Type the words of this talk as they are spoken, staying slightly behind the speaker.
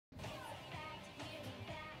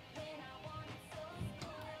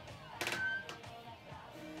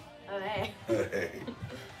Hey. Hey.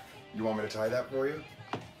 You want me to tie that for you?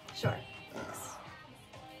 Sure.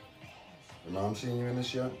 Your mom seen you in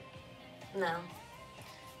this yet? No.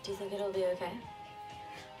 Do you think it'll be okay?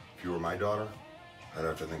 If you were my daughter, I'd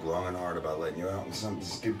have to think long and hard about letting you out in something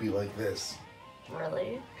skimpy like this.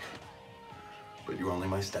 Really? But you're only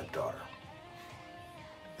my stepdaughter.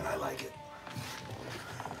 And I like it.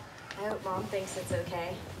 I hope Mom thinks it's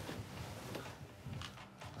okay.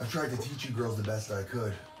 I've tried to teach you girls the best I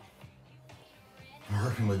could. I'm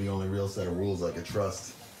working with the only real set of rules I could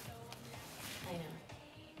trust. I know.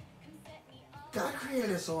 God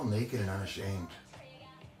created us all naked and unashamed.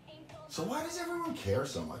 So why does everyone care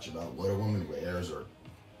so much about what a woman wears or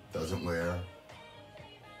doesn't wear?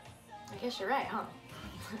 I guess you're right, huh?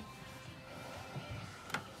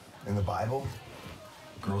 In the Bible,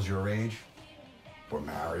 girls your age were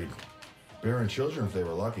married, bearing children if they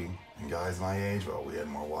were lucky. And guys my age, well, we had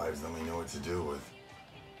more wives than we knew what to do with.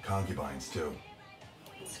 Concubines, too.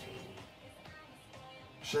 That's crazy.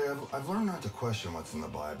 Shay, I've learned not to question what's in the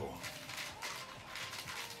Bible.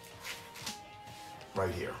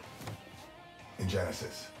 Right here, in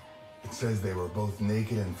Genesis, it says they were both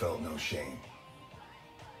naked and felt no shame.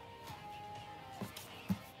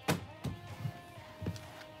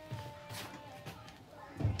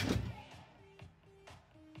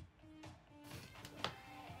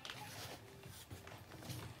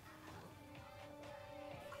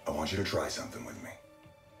 I want you to try something with me.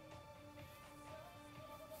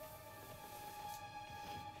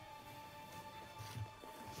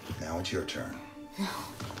 Now it's your turn.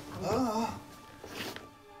 No.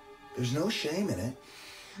 There's no shame in it.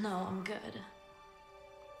 No, I'm good.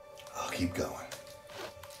 I'll keep going.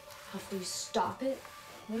 Huff, will you stop it?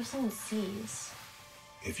 What if someone sees?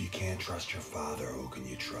 If you can't trust your father, who can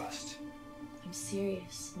you trust? I'm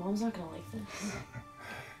serious. Mom's not gonna like this.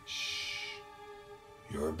 Shh.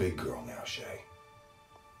 You're a big girl now, Shay.